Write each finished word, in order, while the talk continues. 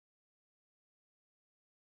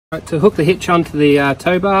Right, to hook the hitch onto the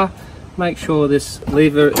tow bar, make sure this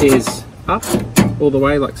lever is up all the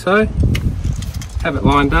way like so. Have it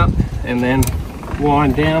lined up and then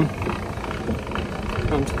wind down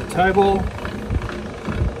onto the tow ball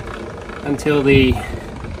until the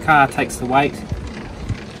car takes the weight.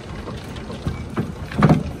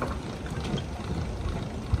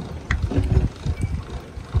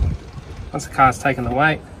 Once the car's taken the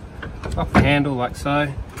weight, lock the handle like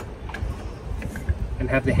so and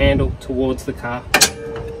have the handle towards the car.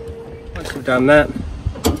 Once you've done that,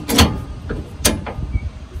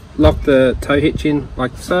 lock the tow hitch in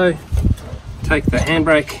like so, take the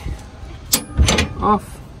handbrake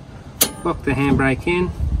off, lock the handbrake in,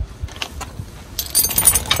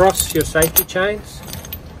 cross your safety chains,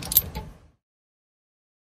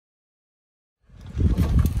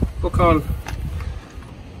 hook on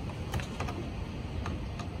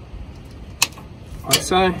like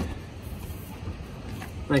so.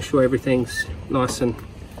 Make sure everything's nice and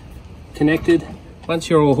connected. Once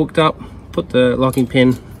you're all hooked up, put the locking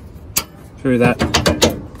pin through that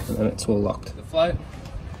and then it's all locked. The float,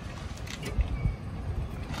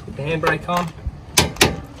 put the handbrake on.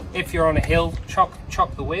 If you're on a hill,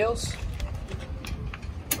 chock the wheels,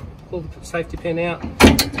 pull the safety pin out.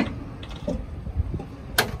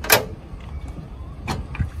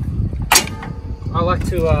 I like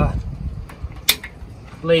to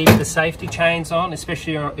leave the safety chains on,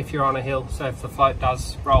 especially if you're on a hill, so if the float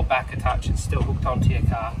does roll back a touch, it's still hooked onto your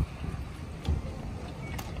car.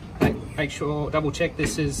 Make sure, double check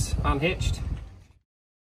this is unhitched.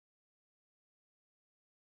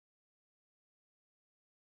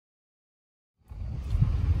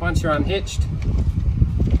 Once you're unhitched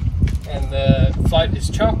and the float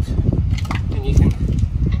is chocked, then you can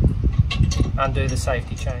undo the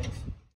safety chains.